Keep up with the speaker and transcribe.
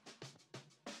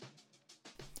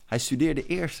Hij studeerde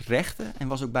eerst rechten en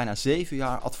was ook bijna 7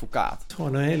 jaar advocaat.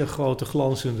 Gewoon een hele grote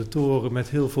glanzende toren met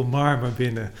heel veel marmer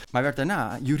binnen. Maar werd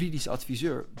daarna juridisch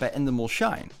adviseur bij Endemol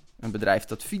Shine. Een bedrijf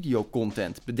dat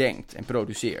videocontent bedenkt en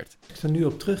produceert. Als ik er nu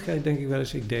op terugkijk, denk ik wel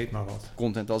eens, ik deed maar wat.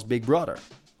 Content als Big Brother,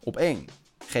 Op 1,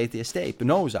 GTST,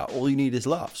 Penosa, All You Need Is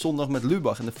Love, Zondag met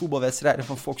Lubach en de voetbalwedstrijden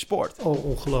van Fox Sport. Oh,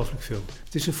 ongelooflijk veel.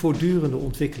 Het is een voortdurende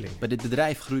ontwikkeling. Bij dit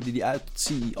bedrijf groeide hij uit tot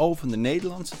CEO van de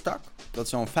Nederlandse tak, dat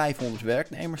zo'n 500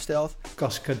 werknemers stelt.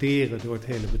 Cascaderen door het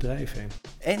hele bedrijf heen.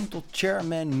 En tot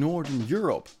chairman Northern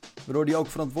Europe, waardoor hij ook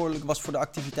verantwoordelijk was voor de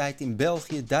activiteiten in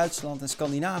België, Duitsland en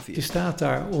Scandinavië. Je staat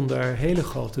daar onder hele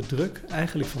grote druk,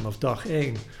 eigenlijk vanaf dag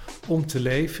 1, om te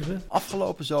leveren.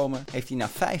 Afgelopen zomer heeft hij na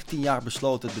 15 jaar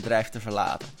besloten het bedrijf te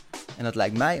verlaten. En dat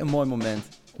lijkt mij een mooi moment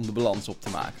om de balans op te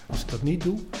maken. Als ik dat niet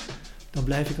doe, dan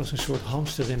blijf ik als een soort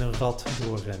hamster in een rad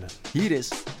doorrennen. Hier is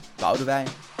Boudewijn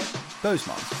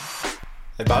Beusmans.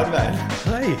 Hey Boudewijn,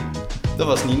 Hey, dat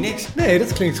was niet niks. nee,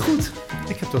 dat klinkt goed.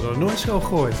 Ik heb dat nog nooit zo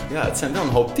gehoord. Ja, het zijn wel een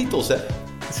hoop titels, hè?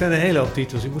 Het zijn een hele hoop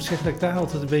titels. Ik moet zeggen dat ik daar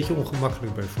altijd een beetje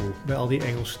ongemakkelijk bij voel. Bij al die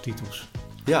Engelse titels.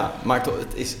 Ja, maar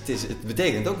het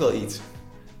betekent ook wel iets.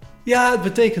 Ja, het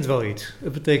betekent wel iets.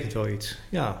 Het betekent wel iets.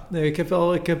 Ja, nee,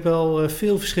 ik heb wel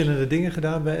veel verschillende dingen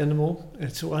gedaan bij Endemol.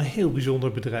 Het is wel een heel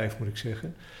bijzonder bedrijf, moet ik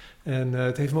zeggen. En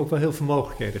het heeft me ook wel heel veel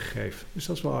mogelijkheden gegeven. Dus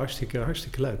dat is wel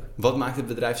hartstikke leuk. Wat maakt het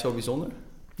bedrijf zo bijzonder?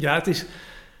 Ja, het is...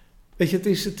 Weet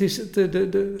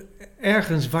je,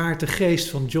 ergens waart de geest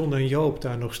van John en Joop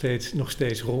daar nog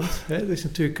steeds rond. Hè? Het is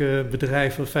natuurlijk een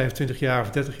bedrijf dat 25 jaar of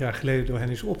 30 jaar geleden door hen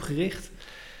is opgericht.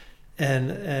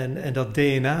 En dat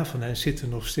DNA van hen zit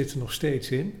er nog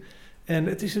steeds in. En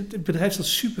het is het bedrijf dat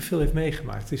superveel heeft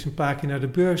meegemaakt. Het is een paar keer naar de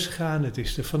beurs gegaan, het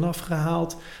is er vanaf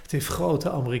gehaald. Het heeft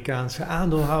grote Amerikaanse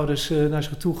aandeelhouders naar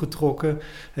zich toe getrokken.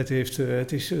 Het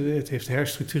heeft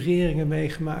herstructureringen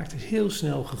meegemaakt. Het is heel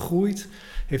snel gegroeid.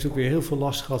 Heeft ook weer heel veel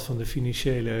last gehad van de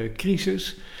financiële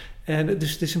crisis. En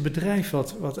dus het is een bedrijf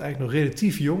wat eigenlijk nog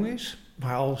relatief jong is,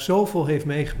 maar al zoveel heeft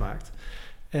meegemaakt.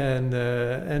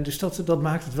 En dus dat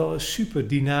maakt het wel een super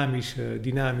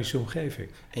dynamische omgeving.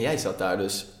 En jij zat daar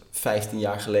dus 15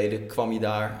 jaar geleden, kwam je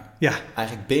daar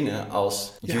eigenlijk binnen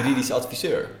als juridisch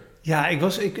adviseur. Ja,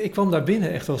 ik kwam daar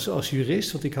binnen echt als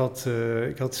jurist, want ik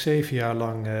had 7 jaar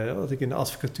lang in de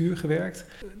advocatuur gewerkt.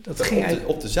 Dat ging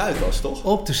op de Zuidas, toch?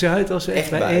 Op de Zuidas,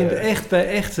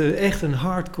 echt een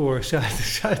hardcore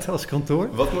Zuidas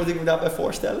kantoor. Wat moet ik me daarbij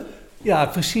voorstellen? Ja,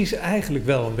 precies eigenlijk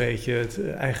wel een beetje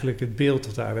het beeld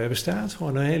dat daarbij bestaat.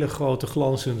 Gewoon een hele grote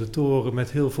glanzende toren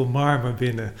met heel veel marmer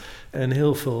binnen. En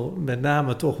heel veel, met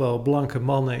name toch wel blanke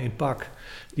mannen in pak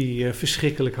die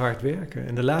verschrikkelijk hard werken.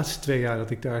 En de laatste 2 jaar dat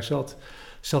ik daar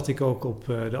zat ik ook op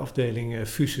de afdeling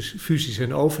fusies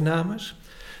en overnames.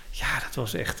 Ja, dat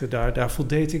was echt, daar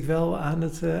voldeed ik wel aan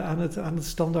het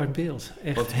standaardbeeld.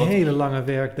 Echt hele lange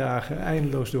werkdagen,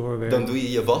 eindeloos doorwerken. Dan doe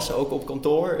je je was ook op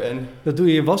kantoor? Dat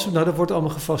doe je was, dat wordt allemaal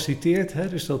gefaciliteerd. Hè?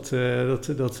 Dus,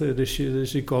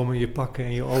 dus je komen je pakken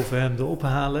en je overhemden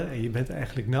ophalen. En je bent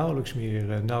eigenlijk nauwelijks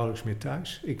meer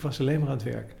thuis. Ik was alleen maar aan het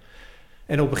werk.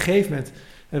 En op een gegeven moment...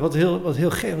 Wat heel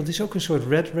gek, want het is ook een soort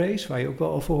red race waar je ook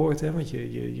wel over hoort. Hè? Want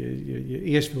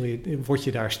eerst word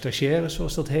je daar stagiaire,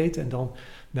 zoals dat heet. En dan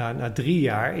na 3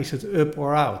 jaar is het up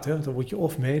or out. Hè? Want dan moet je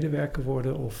of medewerker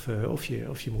worden of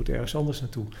je moet ergens anders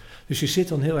naartoe. Dus je zit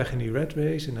dan heel erg in die red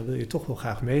race. En dan wil je toch wel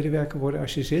graag medewerker worden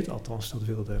als je zit. Althans,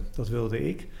 dat wilde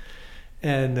ik.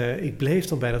 En ik bleef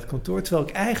dan bij dat kantoor. Terwijl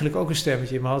ik eigenlijk ook een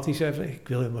stemmetje in me had die zei van,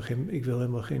 ik wil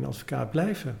helemaal geen advocaat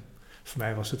blijven. Voor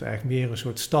mij was het eigenlijk meer een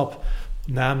soort stap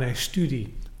na mijn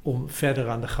studie om verder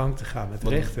aan de gang te gaan met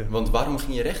rechten. Want waarom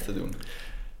ging je rechten doen?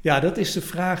 Ja, dat is de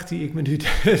vraag die ik me nu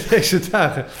deze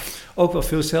dagen ook wel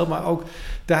veel stel. Maar ook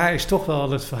daar is toch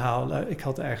wel het verhaal. Ik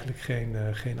had eigenlijk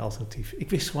geen alternatief. Ik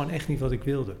wist gewoon echt niet wat ik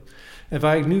wilde. En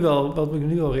wat ik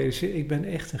nu al realiseer, ik ben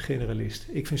echt een generalist.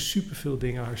 Ik vind superveel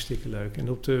dingen hartstikke leuk. En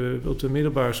op de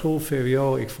middelbare school,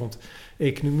 VWO, ik vond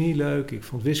economie leuk, ik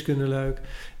vond wiskunde leuk.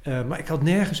 Maar ik had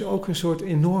nergens ook een soort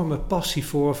enorme passie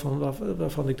voor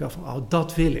waarvan ik dacht van, oh,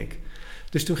 dat wil ik.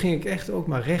 Dus toen ging ik echt ook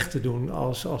maar rechten doen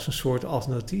als een soort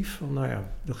alternatief. Van, nou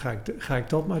ja, dan ga ik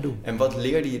dat maar doen. En wat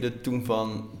leerde je er toen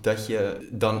van dat je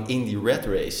dan in die red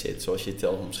race zit, zoals je het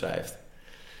zelf omschrijft?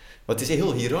 Want het is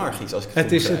heel hiërarchisch als ik het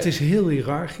begrijp. Het is heel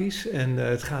hiërarchisch en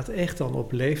het gaat echt dan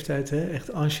op leeftijd, hè?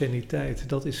 Echt anciëniteit.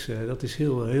 Dat is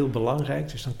heel, heel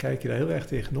belangrijk, dus dan kijk je daar heel erg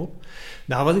tegenop.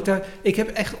 Nou, ik heb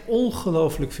echt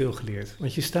ongelooflijk veel geleerd.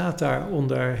 Want je staat daar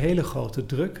onder hele grote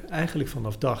druk, eigenlijk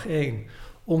vanaf dag 1,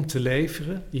 om te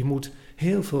leveren. Je moet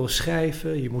heel veel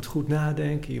schrijven, je moet goed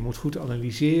nadenken, je moet goed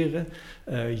analyseren.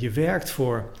 Je werkt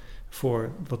voor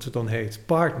voor wat het dan heet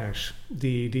partners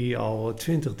die al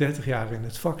 20, 30 jaar in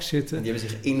het vak zitten. En die hebben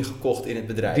zich ingekocht in het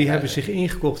bedrijf. Die hebben zich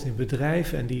ingekocht in het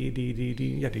bedrijf en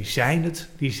die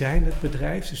zijn het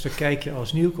bedrijf. Dus daar kijk je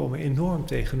als nieuwkomer enorm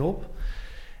tegenop.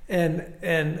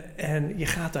 En je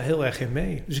gaat daar heel erg in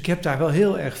mee. Dus ik heb daar wel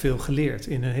heel erg veel geleerd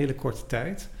in een hele korte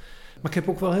tijd. Maar ik heb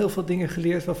ook wel heel veel dingen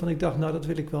geleerd waarvan ik dacht, nou dat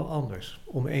wil ik wel anders.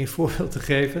 Om 1 voorbeeld te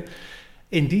geven.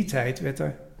 In die tijd werd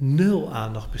er 0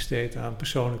 aandacht besteed aan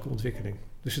persoonlijke ontwikkeling.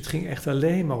 Dus het ging echt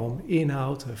alleen maar om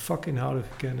inhoud,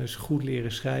 vakinhoudelijke kennis, goed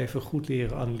leren schrijven, goed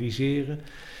leren analyseren.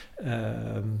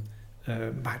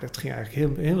 Maar dat ging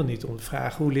eigenlijk helemaal niet om de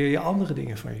vraag, hoe leer je andere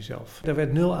dingen van jezelf? Daar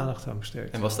werd 0 aandacht aan besteed.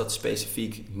 En was dat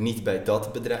specifiek niet bij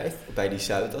dat bedrijf, bij die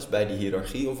Zuidas, bij die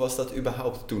hiërarchie, of was dat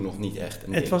überhaupt toen nog niet echt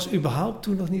een ding? Het was überhaupt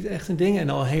toen nog niet echt een ding en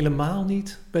al helemaal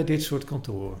niet bij dit soort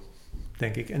kantoren,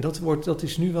 denk ik. En dat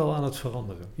is nu wel aan het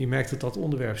veranderen. Je merkt dat dat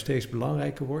onderwerp steeds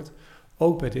belangrijker wordt,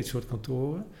 ook bij dit soort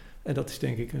kantoren. En dat is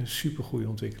denk ik een supergoeie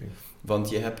ontwikkeling. Want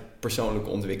je hebt persoonlijke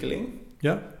ontwikkeling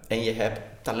en je hebt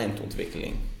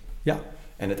talentontwikkeling. Ja.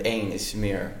 En het een is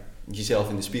meer jezelf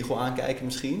in de spiegel aankijken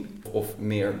misschien, of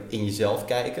meer in jezelf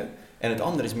kijken. En het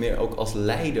andere is meer ook als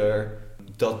leider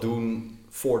dat doen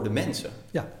voor de mensen.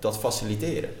 Ja. Dat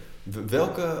faciliteren.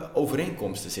 Welke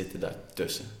overeenkomsten zitten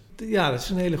daartussen? Ja, dat is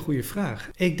een hele goede vraag.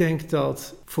 Ik denk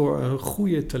dat voor een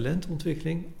goede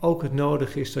talentontwikkeling ook het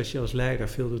nodig is dat je als leider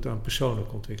veel doet aan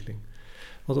persoonlijke ontwikkeling.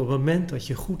 Want op het moment dat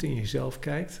je goed in jezelf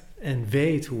kijkt en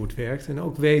weet hoe het werkt en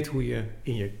ook weet hoe je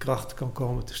in je kracht kan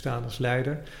komen te staan als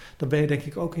leider, dan ben je denk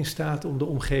ik ook in staat om de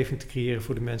omgeving te creëren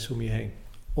voor de mensen om je heen.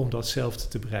 Om datzelfde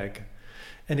te bereiken.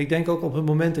 En ik denk ook op het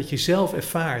moment dat je zelf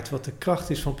ervaart wat de kracht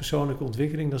is van persoonlijke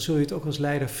ontwikkeling, dan zul je het ook als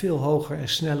leider veel hoger en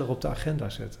sneller op de agenda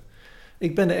zetten.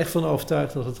 Ik ben er echt van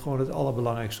overtuigd dat het gewoon het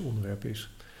allerbelangrijkste onderwerp is.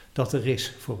 Dat er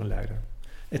is voor een leider.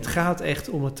 Het gaat echt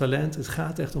om het talent. Het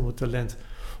gaat echt om het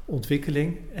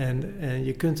talentontwikkeling. En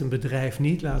je kunt een bedrijf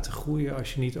niet laten groeien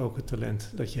als je niet ook het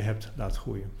talent dat je hebt laat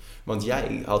groeien. Want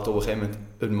jij had op een gegeven moment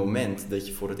een moment dat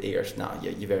je voor het eerst,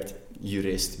 je werd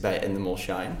jurist bij Endemol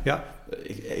Shine. Ja.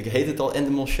 Heet het al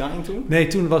Endemol Shine toen? Nee,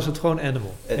 toen was het gewoon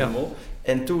Endemol. Endemol.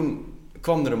 Ja. En toen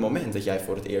kwam er een moment dat jij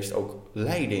voor het eerst ook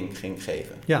leiding ging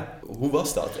geven. Ja. Hoe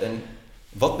was dat? En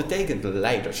wat betekent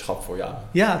leiderschap voor jou?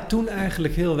 Ja, toen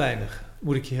eigenlijk heel weinig,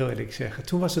 moet ik je heel eerlijk zeggen.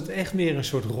 Toen was het echt meer een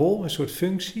soort rol, een soort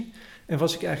functie. En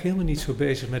was ik eigenlijk helemaal niet zo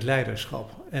bezig met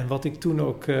leiderschap. En wat ik toen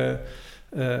ook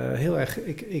heel erg...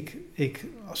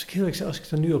 Als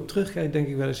ik er nu op terugkijk, denk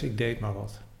ik wel eens, ik deed maar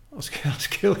wat. Als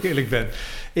ik heel eerlijk ben.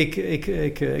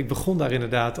 Ik begon daar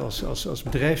inderdaad als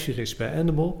bedrijfsjurist bij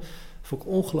Endemol. Vond ik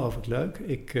ongelooflijk leuk.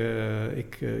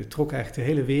 Ik trok eigenlijk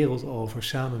de hele wereld over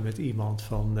samen met iemand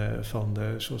van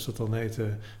de, zoals dat dan heet,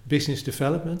 business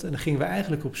development. En dan gingen we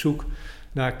eigenlijk op zoek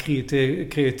naar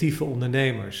creatieve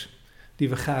ondernemers die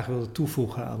we graag wilden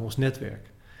toevoegen aan ons netwerk.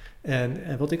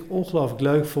 En wat ik ongelooflijk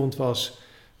leuk vond was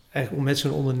eigenlijk om met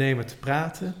zo'n ondernemer te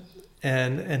praten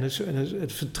en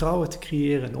het vertrouwen te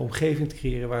creëren, een omgeving te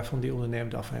creëren waarvan die ondernemer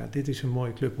dacht van dit is een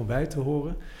mooie club om bij te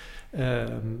horen.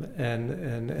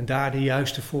 En daar de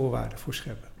juiste voorwaarden voor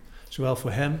scheppen. Zowel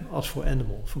voor hem als voor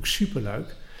Endemol. Vond ik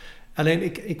superleuk. Alleen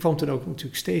ik kwam toen ook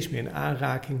natuurlijk steeds meer in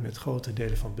aanraking met grote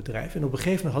delen van het bedrijf. En op een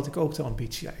gegeven moment had ik ook de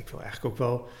ambitie, ik wil eigenlijk ook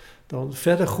wel dan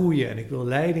verder groeien. En ik wil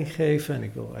leiding geven en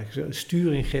ik wil eigenlijk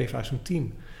sturing geven aan zo'n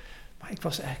team. Maar ik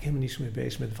was eigenlijk helemaal niet zo mee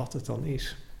bezig met wat het dan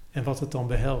is. En wat het dan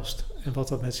behelst. En wat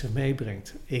dat met zich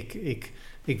meebrengt.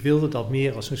 Ik wilde dat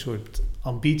meer als een soort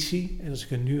ambitie. En als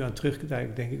ik er nu aan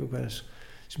terugkijk, denk ik ook wel eens,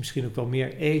 is misschien ook wel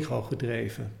meer ego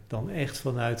gedreven dan echt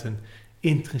vanuit een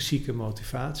intrinsieke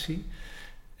motivatie.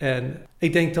 En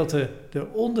ik denk dat de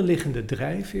onderliggende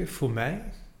drijfveer voor mij,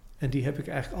 en die heb ik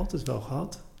eigenlijk altijd wel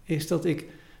gehad, is dat ik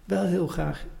wel heel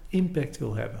graag impact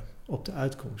wil hebben op de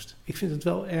uitkomst. Ik vind het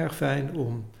wel erg fijn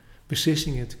om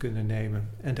beslissingen te kunnen nemen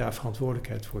en daar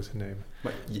verantwoordelijkheid voor te nemen.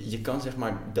 Maar je kan zeg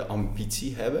maar de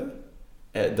ambitie hebben.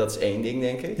 Dat is één ding,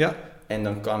 denk ik. Ja. En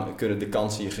dan kunnen de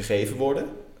kansen je gegeven worden.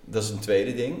 Dat is een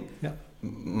tweede ding. Ja.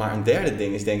 Maar een derde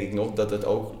ding is denk ik nog dat het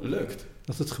ook lukt.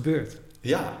 Dat het gebeurt.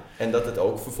 Ja, en dat het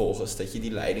ook vervolgens, dat je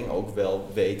die leiding ook wel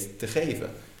weet te geven.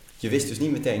 Je wist dus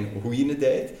niet meteen hoe je het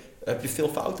deed. Heb je veel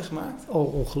fouten gemaakt?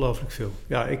 Oh, ongelooflijk veel.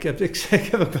 Ja, ik heb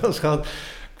ook wel eens gehad.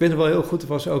 Ik weet het wel heel goed, er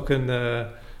was ook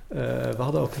we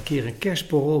hadden ook een keer een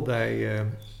kerstborrel bij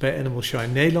Endemol Shine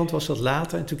Nederland, was dat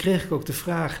later. En toen kreeg ik ook de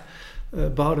vraag,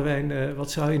 Boudewijn,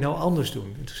 wat zou je nou anders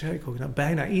doen? En toen zei ik ook,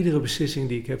 bijna iedere beslissing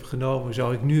die ik heb genomen,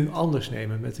 zou ik nu anders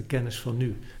nemen met de kennis van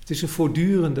nu. Het is een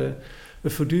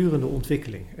voortdurende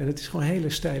ontwikkeling. En het is gewoon een hele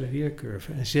steile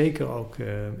leercurve. En zeker ook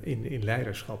in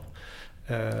leiderschap.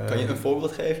 Kan je een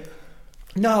voorbeeld geven?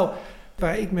 Nou,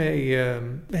 waar ik mee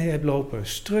heb lopen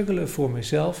struggelen voor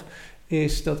mezelf,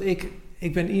 is dat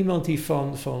ik ben iemand die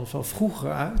van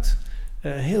vroeger uit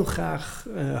heel graag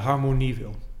harmonie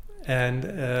wil. En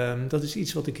dat is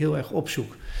iets wat ik heel erg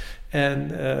opzoek.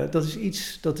 En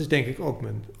dat is denk ik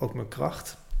ook mijn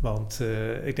kracht. Want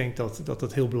ik denk dat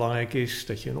het heel belangrijk is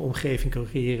dat je een omgeving kan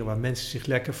creëren waar mensen zich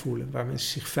lekker voelen, waar mensen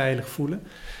zich veilig voelen.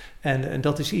 En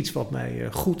dat is iets wat mij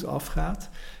goed afgaat.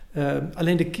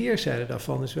 Alleen de keerzijde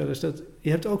daarvan is wel eens dat je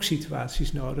hebt ook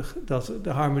situaties nodig dat de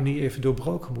harmonie even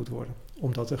doorbroken moet worden.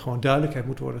 Omdat er gewoon duidelijkheid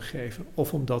moet worden gegeven.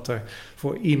 Of omdat er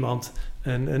voor iemand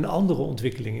een andere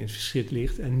ontwikkeling in het verschiet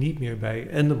ligt en niet meer bij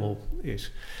Endemol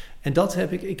is. En dat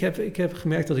heb ik heb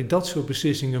gemerkt dat ik dat soort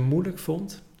beslissingen moeilijk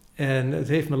vond. En het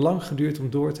heeft me lang geduurd om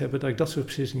door te hebben dat ik dat soort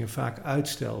beslissingen vaak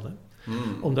uitstelde.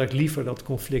 Omdat ik liever dat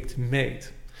conflict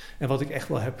meet. En wat ik echt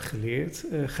wel heb geleerd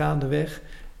gaandeweg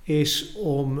is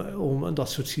om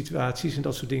dat soort situaties en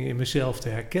dat soort dingen in mezelf te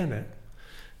herkennen.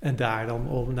 En daar dan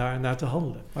om naar te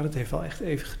handelen. Maar dat heeft wel echt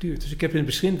even geduurd. Dus ik heb in het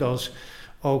begin wel eens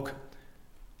ook...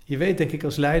 Je weet denk ik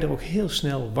als leider ook heel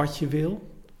snel wat je wil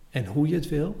en hoe je het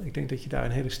wil. Ik denk dat je daar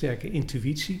een hele sterke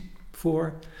intuïtie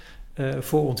voor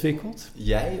ontwikkelt.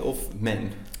 Jij of men?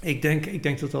 Ik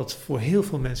denk dat dat voor heel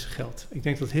veel mensen geldt. Ik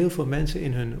denk dat heel veel mensen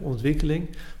in hun ontwikkeling,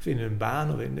 of in hun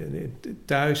baan, of in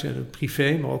thuis en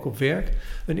privé, maar ook op werk,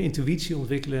 een intuïtie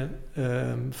ontwikkelen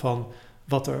van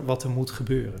wat er moet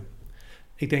gebeuren.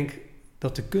 Ik denk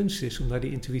dat de kunst is om naar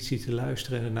die intuïtie te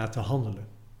luisteren en ernaar te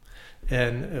handelen.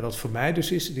 En wat voor mij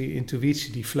dus is, die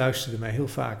intuïtie die fluisterde mij heel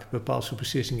vaak bepaalde soort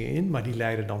beslissingen in, maar die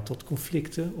leidden dan tot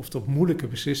conflicten of tot moeilijke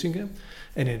beslissingen.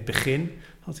 En in het begin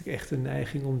had ik echt een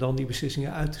neiging om dan die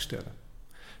beslissingen uit te stellen.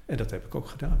 En dat heb ik ook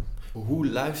gedaan. Hoe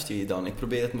luister je dan? Ik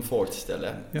probeer het me voor te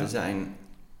stellen. Ja.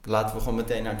 Laten we gewoon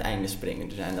meteen naar het einde springen.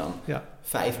 Er zijn dan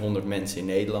 500 mensen in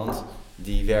Nederland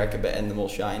die werken bij Endemol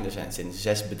Shine. Er zijn sinds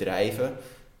 6 bedrijven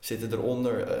zitten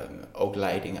eronder. Ook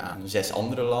leiding aan 6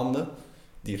 andere landen.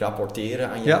 Die rapporteren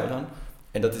aan jou dan.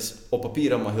 En dat is op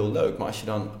papier allemaal heel leuk. Maar als je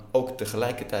dan ook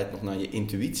tegelijkertijd nog naar je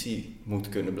intuïtie moet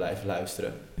kunnen blijven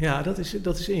luisteren. Ja,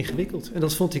 dat is ingewikkeld. En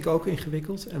dat vond ik ook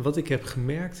ingewikkeld. En wat ik heb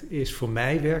gemerkt is, voor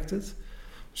mij werkt het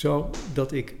zo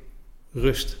dat ik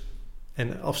rust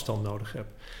en afstand nodig heb.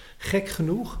 Gek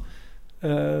genoeg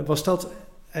was dat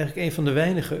eigenlijk een van de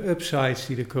weinige upsides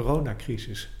die de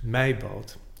coronacrisis mij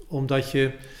bood. Omdat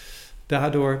je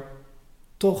daardoor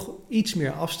toch iets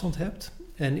meer afstand hebt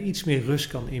en iets meer rust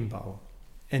kan inbouwen.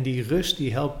 En die rust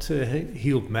die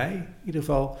hielp mij in ieder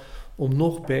geval om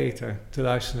nog beter te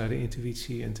luisteren naar de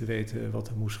intuïtie en te weten wat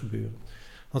er moest gebeuren.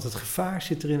 Want het gevaar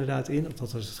zit er inderdaad in, of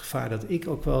dat was het gevaar dat ik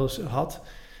ook wel eens had,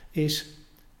 is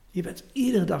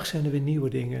iedere dag zijn er weer nieuwe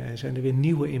dingen en zijn er weer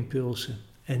nieuwe impulsen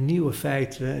en nieuwe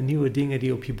feiten en nieuwe dingen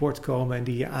die op je bord komen en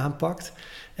die je aanpakt.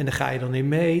 En daar ga je dan in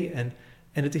mee en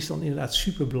het is dan inderdaad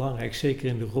super belangrijk, zeker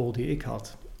in de rol die ik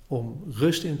had, om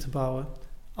rust in te bouwen,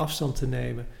 afstand te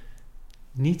nemen,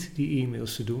 niet die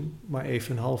e-mails te doen, maar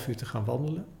even een half uur te gaan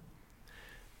wandelen.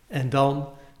 En dan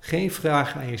geen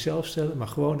vragen aan jezelf stellen, maar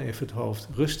gewoon even het hoofd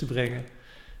rust te brengen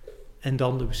en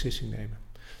dan de beslissing nemen.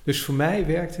 Dus voor mij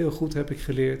werkt heel goed, heb ik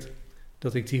geleerd,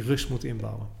 dat ik die rust moet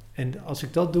inbouwen. En als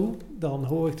ik dat doe, dan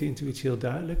hoor ik de intuïtie heel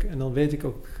duidelijk en dan weet ik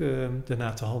ook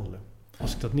daarna te handelen.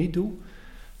 Als ik dat niet doe,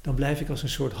 dan blijf ik als een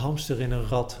soort hamster in een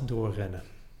rad doorrennen.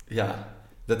 Ja,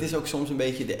 dat is ook soms een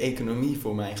beetje de economie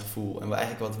voor mijn gevoel. En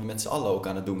eigenlijk wat we met z'n allen ook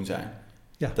aan het doen zijn.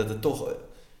 Ja.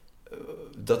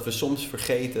 Dat we soms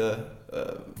vergeten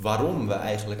waarom we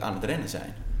eigenlijk aan het rennen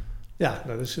zijn. Ja,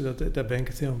 daar ben ik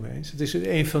het helemaal mee eens. Het is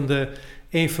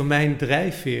een van mijn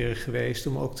drijfveren geweest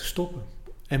om ook te stoppen.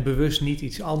 En bewust niet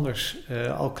iets anders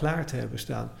al klaar te hebben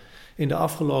staan. In de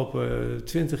afgelopen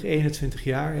 20, 21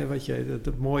 jaar,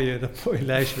 dat mooie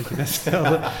lijstje wat je net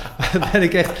stelde, ben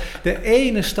ik echt de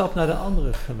ene stap naar de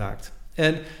andere gemaakt.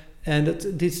 En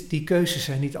die keuzes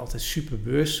zijn niet altijd super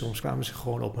bewust. Soms kwamen ze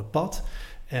gewoon op mijn pad.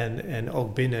 En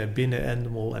ook binnen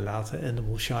Endemol en later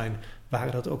Endemol Shine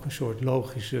waren dat ook een soort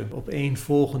logische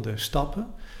opeenvolgende stappen.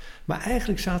 Maar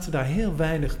eigenlijk zaten daar heel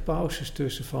weinig pauzes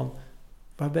tussen van,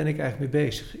 waar ben ik eigenlijk mee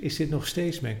bezig? Is dit nog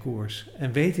steeds mijn koers?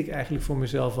 En weet ik eigenlijk voor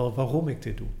mezelf wel waarom ik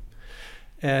dit doe?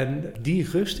 En die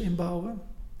rust inbouwen,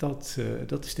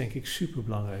 dat is denk ik super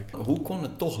belangrijk. Hoe kon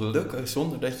het toch lukken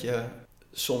zonder dat je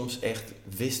soms echt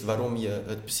wist waarom je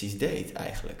het precies deed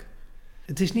eigenlijk?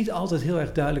 Het is niet altijd heel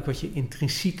erg duidelijk wat je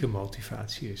intrinsieke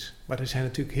motivatie is. Maar er zijn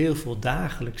natuurlijk heel veel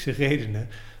dagelijkse redenen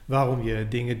waarom je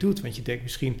dingen doet. Want je denkt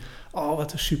misschien,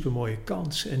 wat een supermooie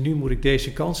kans. En nu moet ik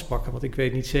deze kans pakken, want ik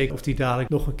weet niet zeker of die dadelijk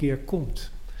nog een keer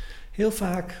komt. Heel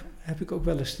vaak heb ik ook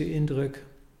wel eens de indruk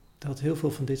dat heel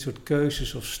veel van dit soort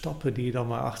keuzes of stappen die je dan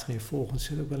maar achterin volgen,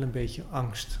 zullen ook wel een beetje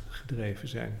angstgedreven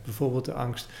zijn. Bijvoorbeeld de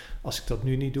angst, als ik dat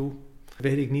nu niet doe,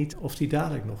 weet ik niet of die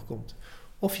dadelijk nog komt.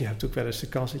 Of je hebt ook wel eens de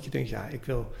kans dat je denkt,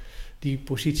 die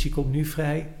positie komt nu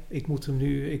vrij, ik moet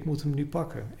hem nu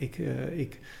pakken.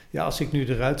 Als ik nu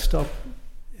eruit stap,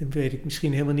 weet ik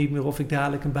misschien helemaal niet meer of ik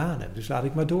dadelijk een baan heb. Dus laat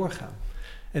ik maar doorgaan.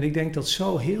 En ik denk dat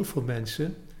zo heel veel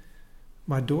mensen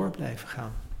maar door blijven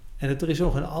gaan. En er is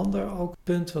nog een ander ook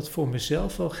punt wat voor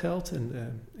mezelf wel geldt. En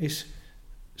is,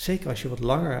 zeker als je wat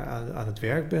langer aan het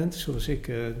werk bent, zoals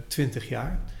ik 20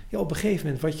 jaar. Ja, op een gegeven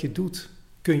moment wat je doet,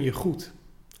 kun je goed.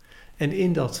 En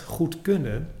in dat goed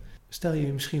kunnen, stel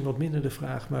je misschien wat minder de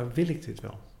vraag, maar wil ik dit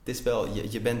wel? Het is wel,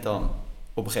 je bent dan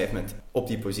op een gegeven moment op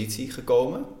die positie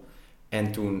gekomen.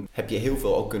 En toen heb je heel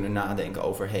veel ook kunnen nadenken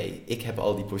over, ik heb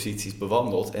al die posities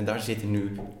bewandeld en daar zitten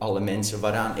nu alle mensen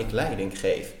waaraan ik leiding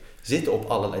geef. Zitten op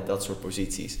allerlei dat soort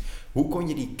posities. Hoe kon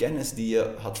je die kennis die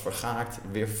je had vergaard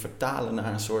weer vertalen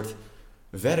naar een soort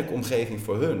werkomgeving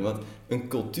voor hun? Want een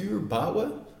cultuur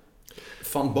bouwen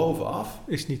van bovenaf...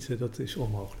 Dat is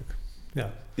onmogelijk.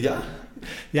 Ja. Ja?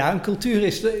 Ja, een cultuur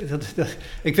is...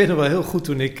 ik weet nog wel heel goed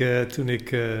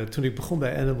toen ik begon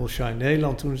bij Animal Shine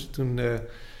Nederland,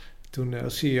 toen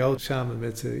als CEO samen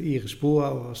met Iris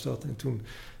Boelhouwer was dat. En toen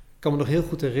kan me nog heel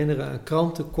goed herinneren aan een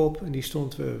krantenkop. En die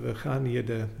stond, we gaan hier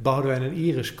de Boudewijn en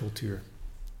Iris cultuur.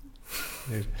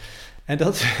 Nee. En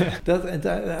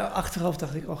achteraf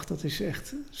dacht ik, dat is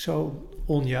echt zo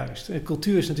onjuist. En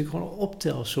cultuur is natuurlijk gewoon een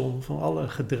optelsom van alle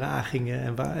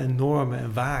gedragingen en normen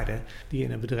en waarden die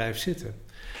in een bedrijf zitten.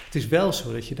 Het is wel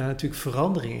zo dat je daar natuurlijk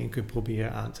verandering in kunt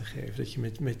proberen aan te geven. Dat je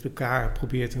met elkaar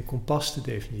probeert een kompas te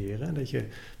definiëren. En dat je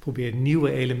probeert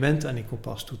nieuwe elementen aan die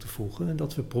kompas toe te voegen. En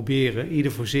dat we proberen,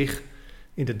 ieder voor zich,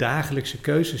 in de dagelijkse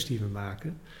keuzes die we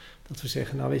maken, dat we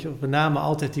zeggen, we namen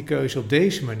altijd die keuze op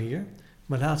deze manier,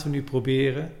 maar laten we nu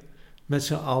proberen met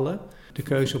z'n allen de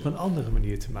keuze op een andere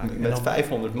manier te maken. Met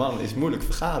 500 man is moeilijk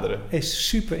vergaderen. Is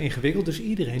super ingewikkeld, dus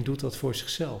iedereen doet dat voor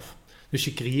zichzelf. Dus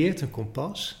je creëert een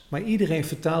kompas, maar iedereen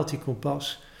vertaalt die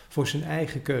kompas voor zijn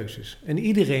eigen keuzes. En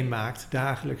iedereen maakt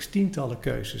dagelijks tientallen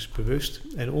keuzes, bewust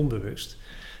en onbewust.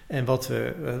 En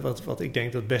wat ik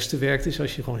denk dat het beste werkt is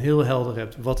als je gewoon heel helder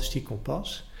hebt, wat is die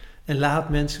kompas? En laat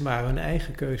mensen maar hun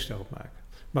eigen keuze daarop maken.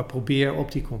 Maar probeer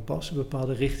op die kompas een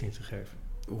bepaalde richting te geven.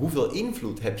 Hoeveel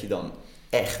invloed heb je dan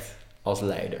echt als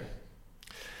leider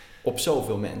op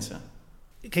zoveel mensen?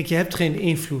 Kijk, je hebt geen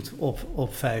invloed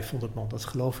op 500 man, dat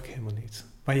geloof ik helemaal niet.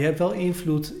 Maar je hebt wel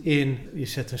invloed je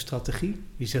zet een strategie,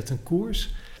 je zet een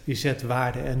koers, je zet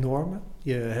waarden en normen.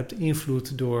 Je hebt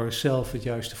invloed door zelf het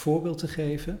juiste voorbeeld te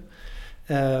geven.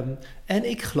 En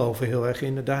ik geloof er heel erg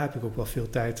in, en daar heb ik ook wel veel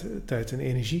tijd en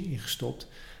energie in gestopt,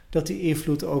 dat die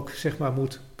invloed ook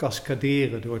moet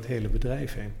cascaderen door het hele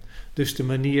bedrijf heen. Dus de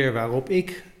manier waarop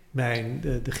ik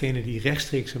degene die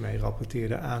rechtstreeks aan mij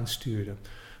rapporteerde aanstuurde,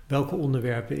 welke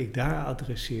onderwerpen ik daar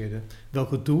adresseerde,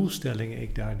 welke doelstellingen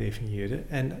ik daar definieerde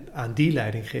en aan die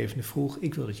leidinggevende vroeg,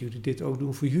 ik wil dat jullie dit ook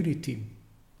doen voor jullie team.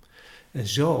 En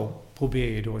zo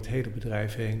probeer je door het hele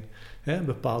bedrijf heen een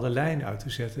bepaalde lijn uit te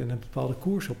zetten en een bepaalde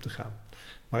koers op te gaan.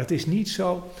 Maar het is niet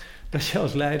zo dat je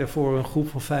als leider voor een groep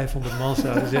van 500 man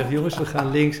staat en zegt, jongens, we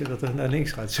gaan links en dat er naar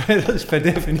links gaat. Dat is per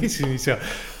definitie niet zo.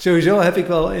 Sowieso heb ik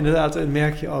wel inderdaad,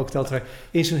 merk je ook dat er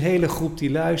in zo'n hele groep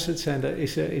die luistert,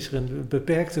 is er een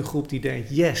beperkte groep die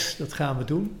denkt, yes, dat gaan we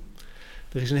doen.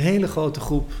 Er is een hele grote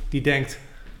groep die denkt,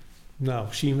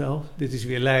 zien wel, dit is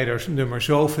weer leidersnummer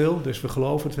zoveel, dus we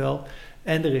geloven het wel.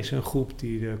 En er is een groep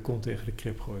die de kont tegen de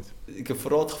krip gooit. Ik heb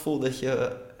vooral het gevoel dat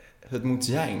je het moet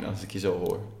zijn, als ik je zo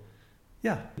hoor.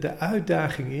 Ja, de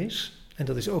uitdaging is, en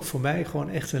dat is ook voor mij gewoon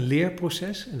echt een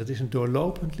leerproces, en dat is een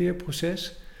doorlopend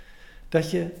leerproces,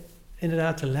 dat je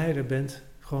inderdaad de leider bent,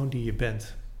 gewoon die je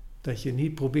bent. Dat je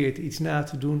niet probeert iets na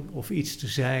te doen of iets te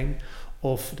zijn,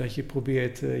 of dat je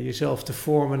probeert jezelf te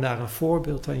vormen naar een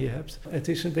voorbeeld dat je hebt. Het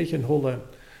is een beetje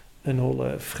een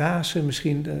holle frase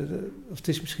misschien, of het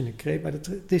is misschien een kreet, maar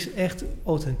het is echt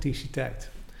authenticiteit.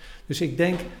 Dus ik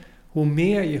denk, hoe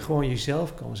meer je gewoon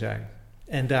jezelf kan zijn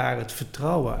en daar het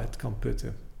vertrouwen uit kan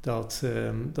putten,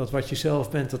 dat wat je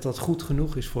zelf bent, dat goed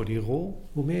genoeg is voor die rol,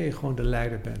 hoe meer je gewoon de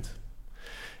leider bent.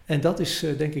 En dat is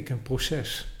denk ik een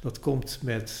proces. Dat komt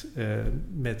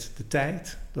met de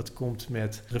tijd, dat komt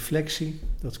met reflectie,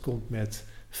 dat komt met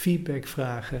feedback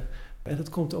vragen en dat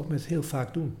komt ook met heel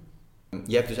vaak doen.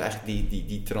 Je hebt dus eigenlijk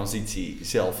die transitie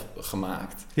zelf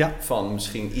gemaakt. Ja. Van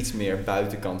misschien iets meer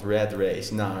buitenkant red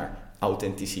race naar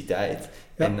authenticiteit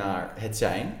en naar het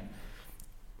zijn.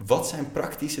 Wat zijn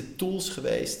praktische tools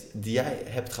geweest die jij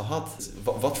hebt gehad?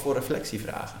 Wat voor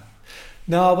reflectievragen?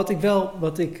 Nou,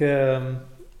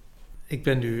 Ik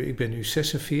ben nu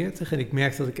 46 en ik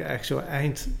merk dat ik eigenlijk zo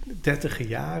eind 30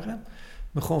 jaren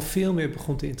me gewoon veel meer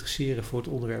begon te interesseren voor het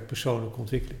onderwerp persoonlijke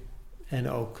ontwikkeling. En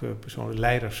ook persoonlijk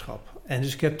leiderschap. En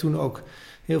dus ik heb toen ook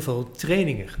heel veel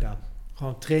trainingen gedaan.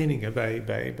 Gewoon trainingen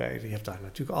je hebt daar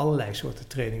natuurlijk allerlei soorten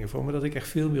trainingen voor, maar dat ik echt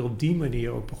veel meer op die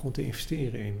manier ook begon te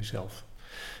investeren in mezelf.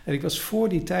 En ik was voor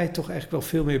die tijd toch eigenlijk wel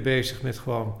veel meer bezig met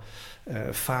gewoon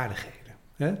vaardigheden.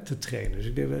 Te trainen. Dus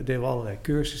ik deed wel allerlei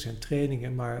cursussen en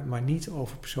trainingen, maar niet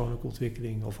over persoonlijke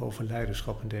ontwikkeling of over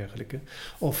leiderschap en dergelijke.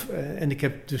 En ik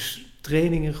heb dus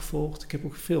trainingen gevolgd. Ik heb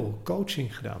ook veel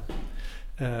coaching gedaan.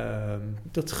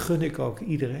 Dat gun ik ook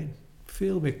iedereen.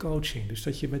 Veel meer coaching. Dus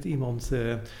dat je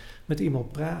met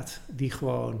iemand praat die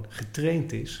gewoon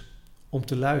getraind is om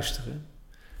te luisteren,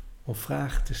 om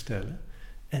vragen te stellen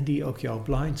en die ook jouw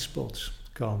blind spots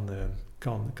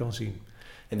kan zien.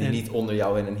 En die niet onder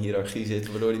jou in een hiërarchie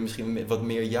zit, waardoor die misschien wat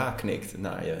meer ja knikt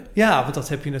naar je. Ja, want dat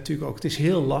heb je natuurlijk ook. Het is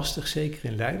heel lastig, zeker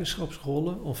in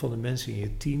leiderschapsrollen, om van de mensen in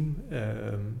je team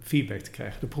feedback te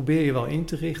krijgen. Dat probeer je wel in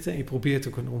te richten en je probeert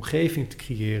ook een omgeving te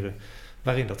creëren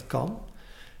waarin dat kan.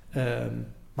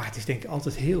 Maar het is denk ik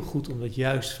altijd heel goed om dat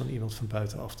juist van iemand van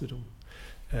buitenaf te doen.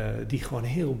 Die gewoon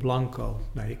heel blanco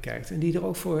naar je kijkt en die er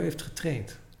ook voor heeft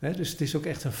getraind. Dus het is ook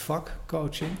echt een vak,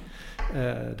 coaching.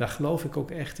 Daar geloof ik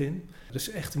ook echt in. Dus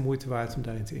echt de moeite waard om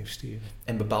daarin te investeren.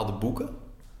 En bepaalde boeken?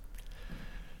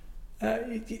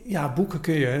 Ja, boeken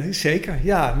kun je, zeker.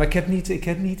 Ja, maar ik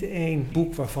heb niet één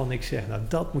boek waarvan ik zeg, nou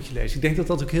dat moet je lezen. Ik denk dat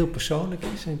dat ook heel persoonlijk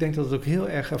is. En ik denk dat het ook heel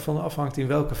erg ervan afhangt in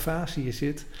welke fase je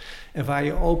zit. En waar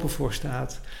je open voor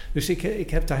staat. Dus ik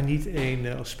heb daar niet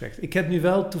één aspect. Ik heb nu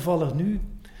wel toevallig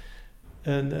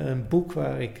een boek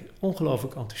waar ik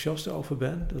ongelooflijk enthousiast over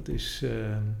ben.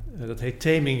 Dat heet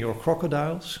Taming Your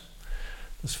Crocodiles.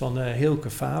 Dat is van Hilke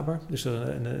Faber, dus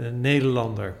een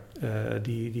Nederlander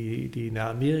die naar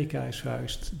Amerika is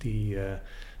verhuisd,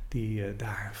 die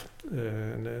daar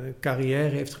een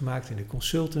carrière heeft gemaakt in de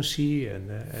consultancy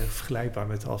en vergelijkbaar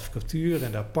met de advocatuur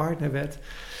en daar partner werd.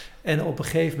 En op een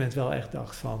gegeven moment wel echt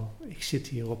dacht van, ik zit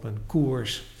hier op een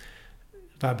koers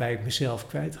waarbij ik mezelf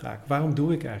kwijtraak. Waarom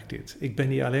doe ik eigenlijk dit? Ik ben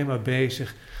hier alleen maar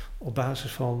bezig op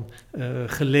basis van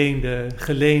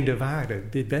geleende waarden.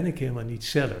 Dit ben ik helemaal niet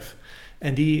zelf.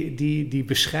 En die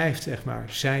beschrijft zeg maar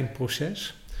zijn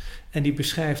proces. En die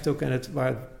beschrijft ook, waar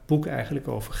het boek eigenlijk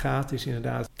over gaat, is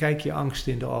inderdaad, kijk je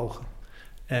angsten in de ogen.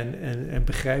 En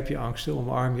begrijp je angsten,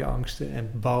 omarm je angsten en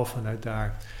bouw vanuit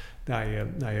daar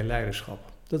naar je leiderschap.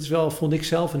 Dat is wel, vond ik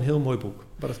zelf, een heel mooi boek.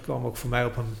 Maar dat kwam ook voor mij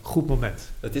op een goed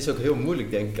moment. Het is ook heel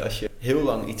moeilijk, denk ik, als je heel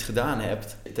lang iets gedaan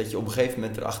hebt, dat je op een gegeven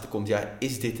moment erachter komt, ja,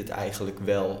 is dit het eigenlijk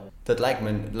wel? Dat lijkt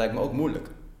me ook moeilijk.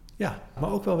 Ja,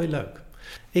 maar ook wel weer leuk.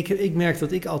 Ik merk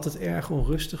dat ik altijd erg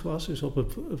onrustig was. Dus op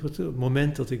het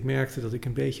moment dat ik merkte dat ik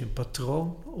een beetje een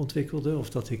patroon ontwikkelde, of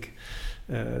dat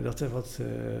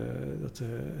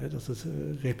het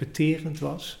repeterend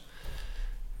was,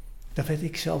 daar werd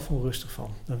ik zelf onrustig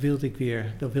van. Dan wilde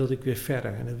ik weer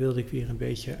verder en dan wilde ik weer een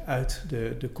beetje uit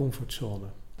de comfortzone.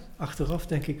 Achteraf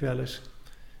denk ik wel eens,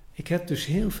 ik heb dus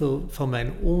heel veel van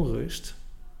mijn onrust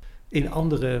in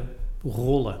andere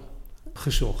rollen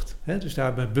gezocht. Dus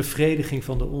daar heb ik bevrediging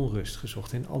van de onrust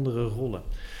gezocht in andere rollen.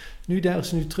 Als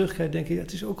ik nu terugkijk, denk ik,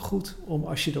 het is ook goed om,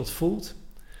 als je dat voelt,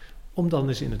 om dan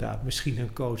eens inderdaad misschien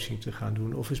een coaching te gaan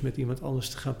doen of eens met iemand anders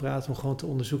te gaan praten om gewoon te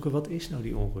onderzoeken, wat is nou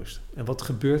die onrust en wat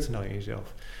gebeurt er nou in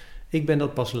jezelf. Ik ben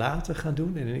dat pas later gaan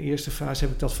doen en in de eerste fase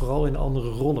heb ik dat vooral in andere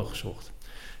rollen gezocht.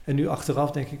 En nu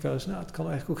achteraf denk ik wel eens, het kan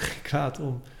eigenlijk ook geen kwaad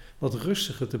om wat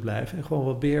rustiger te blijven en gewoon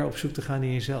wat meer op zoek te gaan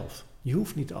in jezelf. Je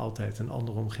hoeft niet altijd een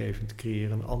andere omgeving te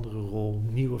creëren, een andere rol,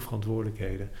 nieuwe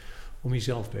verantwoordelijkheden om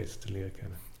jezelf beter te leren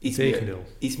kennen.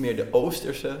 Iets meer de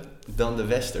Oosterse dan de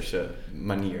Westerse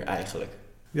manier eigenlijk.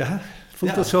 Ja,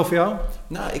 voelt dat zo voor jou?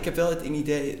 Nou, ik heb wel het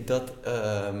idee dat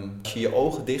als je je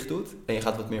ogen dicht doet en je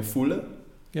gaat wat meer voelen,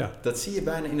 dat zie je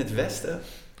bijna in het Westen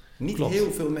niet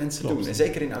heel veel mensen doen. En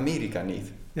zeker in Amerika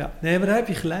niet. Ja, nee, maar daar heb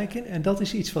je gelijk in. En dat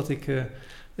is iets wat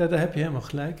daar heb je helemaal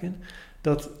gelijk in.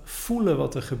 Dat voelen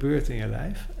wat er gebeurt in je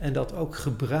lijf en dat ook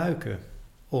gebruiken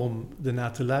om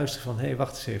ernaar te luisteren van,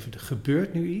 wacht eens even, er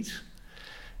gebeurt nu iets.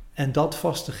 En dat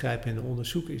vast te grijpen in de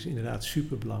onderzoek is inderdaad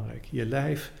superbelangrijk. Je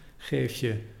lijf geeft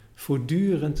je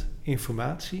voortdurend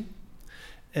informatie.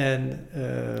 En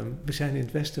we zijn in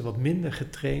het Westen wat minder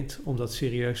getraind om dat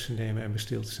serieus te nemen en bij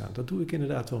stil te staan. Dat doe ik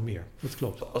inderdaad wel meer, dat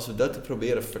klopt. Als we dat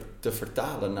proberen te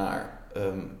vertalen naar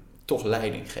toch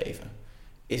leiding geven,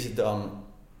 is het dan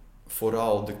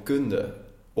vooral de kunde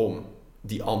om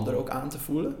die ander ook aan te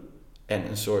voelen en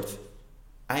een soort,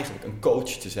 eigenlijk een coach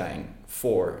te zijn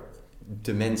voor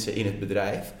de mensen in het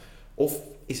bedrijf? Of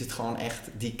is het gewoon echt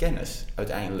die kennis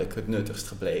uiteindelijk het nuttigst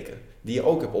gebleken? Die je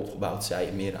ook hebt opgebouwd, zei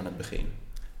je meer aan het begin.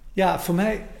 Ja, voor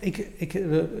mij,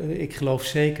 ik geloof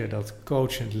zeker dat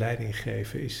coachend leiding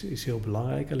geven is heel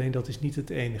belangrijk. Alleen dat is niet het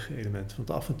enige element. Want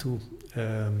af en toe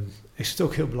is het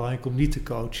ook heel belangrijk om niet te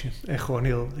coachen en gewoon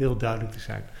heel, heel duidelijk te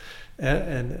zijn.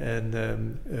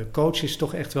 Coachen is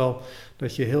toch echt wel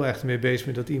dat je heel erg ermee bezig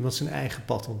bent dat iemand zijn eigen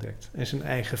pad ontdekt en zijn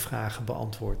eigen vragen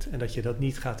beantwoordt. En dat je dat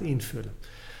niet gaat invullen.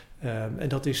 En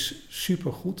dat is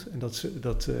supergoed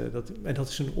en dat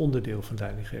is een onderdeel van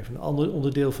leidinggeven. Een ander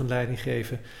onderdeel van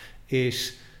leidinggeven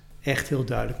is echt heel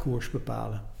duidelijk koers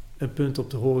bepalen. Een punt op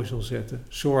de horizon zetten,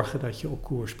 zorgen dat je op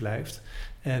koers blijft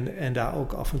en daar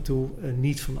ook af en toe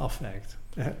niet van afwijkt.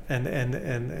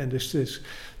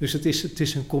 Dus het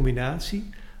is een combinatie.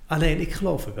 Alleen ik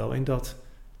geloof er wel in dat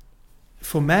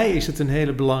voor mij is het een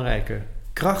hele belangrijke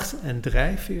kracht en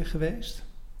drijfveer geweest.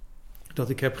 Dat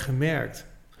ik heb gemerkt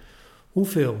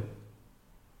hoeveel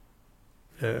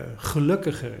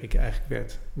gelukkiger ik eigenlijk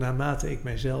werd naarmate ik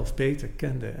mijzelf beter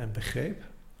kende en begreep.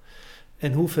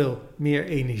 En hoeveel meer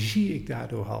energie ik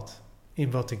daardoor had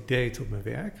in wat ik deed op mijn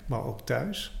werk, maar ook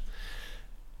thuis.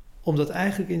 Om dat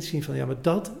eigenlijk in te zien van, ja, maar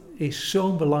dat is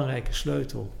zo'n belangrijke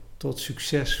sleutel tot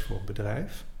succes voor een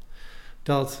bedrijf.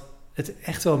 Dat het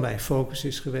echt wel mijn focus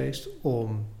is geweest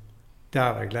om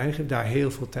daar waar ik leiding geef, daar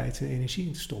heel veel tijd en energie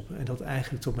in te stoppen. En dat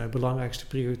eigenlijk tot mijn belangrijkste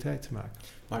prioriteit te maken.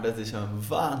 Maar dat is een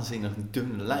waanzinnig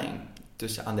dunne lijn.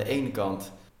 Tussen aan de ene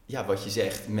kant, ja, wat je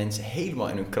zegt, mensen helemaal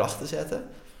in hun kracht te zetten.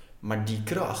 Maar die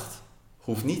kracht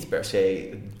hoeft niet per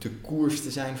se de koers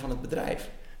te zijn van het bedrijf.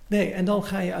 Nee, en dan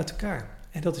ga je uit elkaar.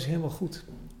 En dat is helemaal goed.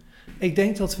 Ik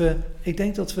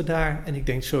denk dat we daar, en ik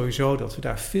denk sowieso dat we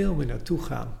daar veel meer naartoe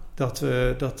gaan.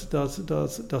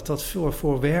 Dat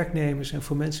voor werknemers en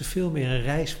voor mensen veel meer een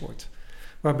reis wordt.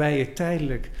 Waarbij je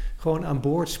tijdelijk gewoon aan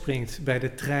boord springt bij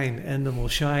de trein Endemol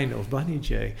Shine of Bunny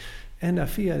J. En daar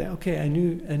via,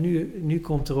 nu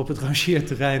komt er op het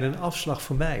rangeerterrein een afslag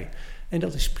voor mij. En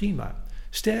dat is prima.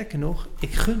 Sterker nog,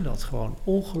 ik gun dat gewoon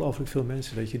ongelooflijk veel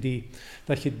mensen,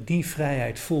 dat je die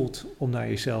vrijheid voelt om naar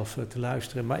jezelf te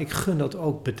luisteren. Maar ik gun dat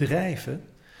ook bedrijven,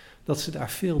 dat ze daar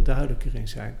veel duidelijker in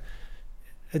zijn.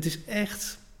 Het is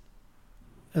echt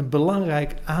een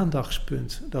belangrijk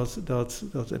aandachtspunt, dat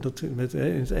met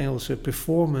in het Engels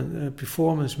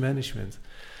performance management,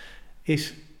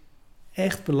 is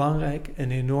echt belangrijk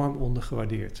en enorm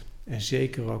ondergewaardeerd. En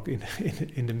zeker ook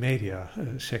in de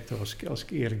mediasector, als ik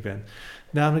eerlijk ben.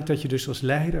 Namelijk dat je dus als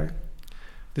leider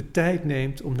de tijd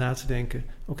neemt om na te denken,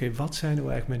 oké, wat zijn nou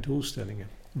eigenlijk mijn doelstellingen?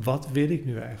 Wat wil ik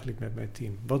nu eigenlijk met mijn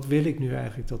team? Wat wil ik nu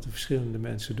eigenlijk dat de verschillende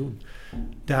mensen doen?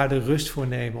 Daar de rust voor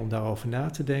nemen om daarover na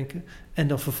te denken. En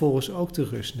dan vervolgens ook de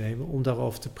rust nemen om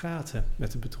daarover te praten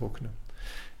met de betrokkenen.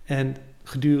 En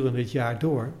gedurende het jaar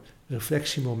door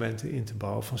reflectiemomenten in te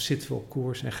bouwen van zitten we op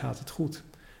koers en gaat het goed?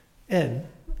 En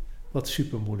wat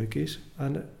super moeilijk is,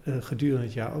 gedurende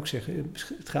het jaar ook zeggen,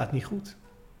 het gaat niet goed.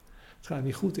 Het gaat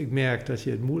niet goed. Ik merk dat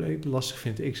je het moeilijk, lastig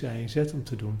vindt X, Y en Z om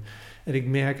te doen. En ik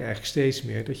merk eigenlijk steeds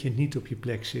meer dat je niet op je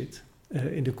plek zit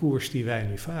in de koers die wij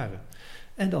nu varen.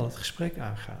 En dan het gesprek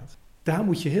aangaat. Daar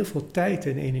moet je heel veel tijd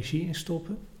en energie in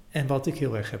stoppen. En wat ik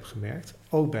heel erg heb gemerkt,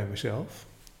 ook bij mezelf,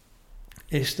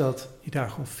 is dat je daar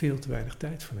gewoon veel te weinig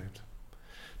tijd voor hebt.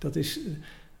 Dat is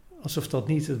alsof dat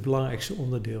niet het belangrijkste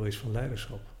onderdeel is van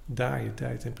leiderschap. Daar je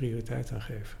tijd en prioriteit aan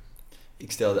geven.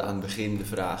 Ik stelde aan het begin de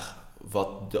vraag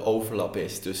wat de overlap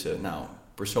is tussen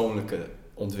persoonlijke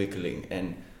ontwikkeling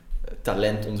en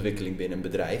talentontwikkeling binnen een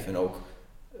bedrijf. En ook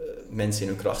mensen in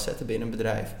hun kracht zetten binnen een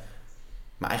bedrijf.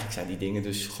 Maar eigenlijk zijn die dingen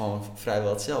dus gewoon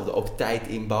vrijwel hetzelfde. Ook tijd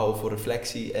inbouwen voor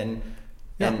reflectie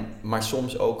maar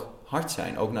soms ook hard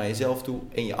zijn. Ook naar jezelf toe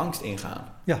en je angst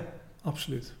ingaan. Ja,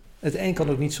 absoluut. Het een kan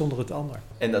ook niet zonder het ander.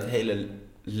 En dat hele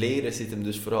leren zit hem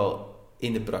dus vooral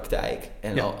in de praktijk.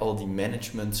 En al die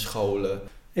managementscholen.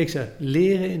 Ik zeg,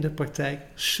 leren in de praktijk.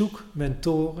 Zoek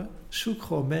mentoren. Zoek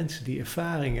gewoon mensen die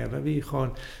ervaring hebben.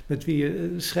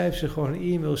 Schrijf ze gewoon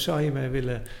een e-mail. Zou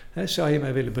je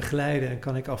mij willen begeleiden? En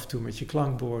kan ik af en toe met je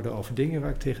klankborden over dingen waar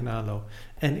ik tegenaan loop.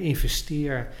 En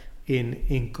investeer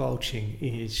in coaching.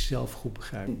 In jezelf goed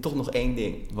begrijpen. Toch nog één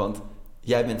ding. Want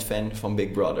jij bent fan van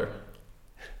Big Brother.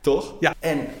 Toch? Ja.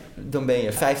 En dan ben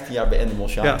je 15 jaar bij Endemol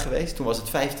Shine geweest. Toen was het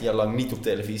 15 jaar lang niet op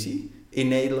televisie in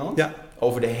Nederland. Ja.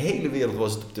 Over de hele wereld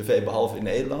was het op tv, behalve in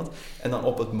Nederland. En dan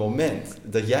op het moment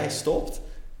dat jij stopt,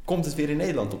 komt het weer in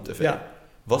Nederland op tv. Ja.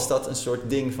 Was dat een soort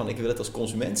ding van ik wil het als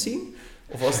consument zien?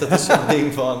 Of was dat een soort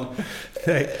ding van...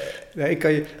 Nee,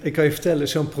 ik kan je vertellen,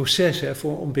 zo'n proces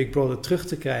om Big Brother terug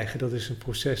te krijgen, dat is een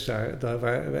proces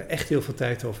waar echt heel veel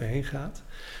tijd overheen gaat.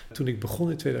 Toen ik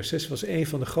begon in 2006 was een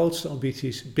van de grootste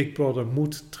ambities, Big Brother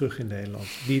moet terug in Nederland.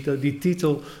 Die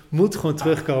titel moet gewoon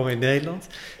terugkomen in Nederland.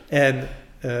 En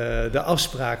de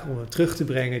afspraken om hem terug te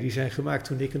brengen, die zijn gemaakt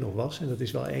toen ik er nog was. En dat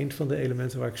is wel een van de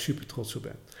elementen waar ik super trots op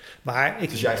ben.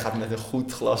 Dus jij gaat met een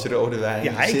goed glas rode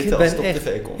wijn zitten als het op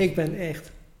tv komt? Ik ben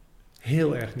echt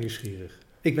heel erg nieuwsgierig.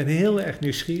 Ik ben heel erg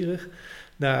nieuwsgierig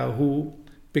naar hoe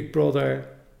Big Brother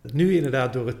nu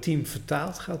inderdaad door het team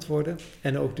vertaald gaat worden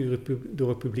en ook door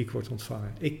het publiek wordt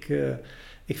ontvangen. Ik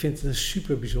vind het een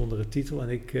super bijzondere titel en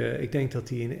ik denk dat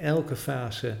die in elke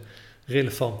fase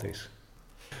relevant is.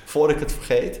 Voor ik het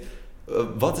vergeet,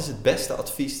 wat is het beste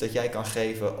advies dat jij kan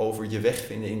geven over je weg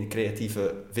vinden in de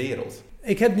creatieve wereld?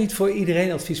 Ik heb niet voor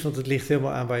iedereen advies, want het ligt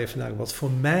helemaal aan waar je vandaan komt. Wat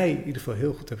voor mij in ieder geval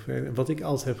heel goed heeft gewerkt en wat ik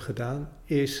altijd heb gedaan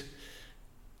is,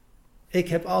 ik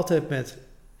heb altijd met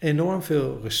enorm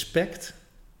veel respect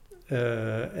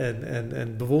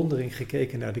en bewondering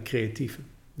gekeken naar de creatieven.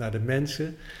 Naar de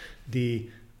mensen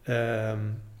die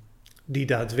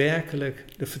daadwerkelijk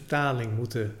de vertaling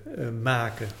moeten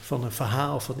maken van een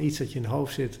verhaal, van iets dat je in het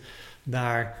hoofd zit,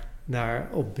 naar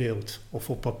op beeld of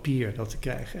op papier dat te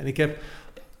krijgen. En ik heb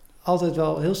altijd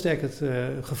wel heel sterk het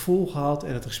gevoel gehad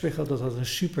en het respect gehad dat dat een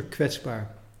super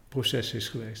kwetsbaar proces is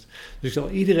geweest. Dus al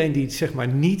iedereen die zeg maar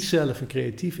niet zelf een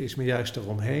creatief is, maar juist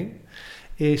eromheen,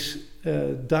 is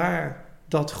daar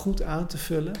dat goed aan te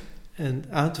vullen en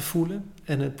aan te voelen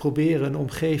en het proberen een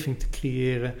omgeving te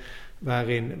creëren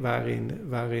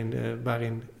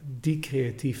waarin die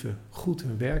creatieven goed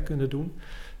hun werk kunnen doen,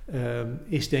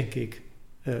 is denk ik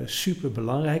super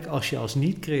belangrijk als je als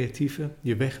niet-creatieve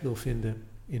je weg wil vinden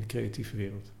in de creatieve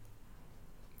wereld.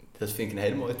 Dat vind ik een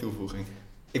hele mooie toevoeging.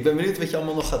 Ik ben benieuwd wat je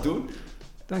allemaal nog gaat doen.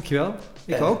 Dankjewel.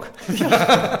 Ik ook.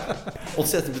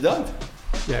 Ontzettend bedankt.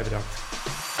 Jij bedankt.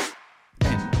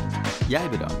 En jij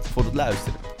bedankt voor het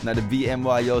luisteren naar de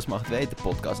BMY Joost Mag Het Weten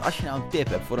podcast. Als je nou een tip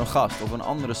hebt voor een gast of een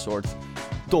andere soort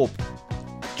top,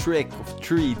 trick of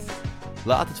treat,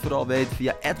 laat het vooral weten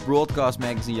via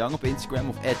 @broadcastmagazineyoung op Instagram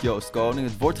of @JoostKoning.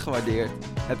 Het wordt gewaardeerd.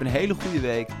 Heb een hele goede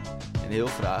week en heel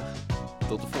graag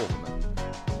tot de volgende.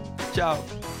 Ciao.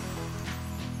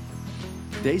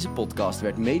 Deze podcast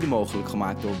werd mede mogelijk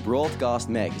gemaakt door Broadcast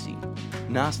Magazine.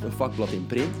 Naast een vakblad in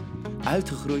print,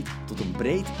 uitgegroeid tot een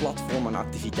breed platform aan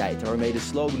activiteiten waarmee de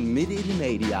slogan midden in de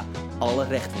media alle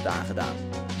recht wordt aangedaan.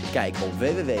 Kijk op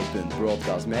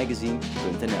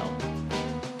www.broadcastmagazine.nl.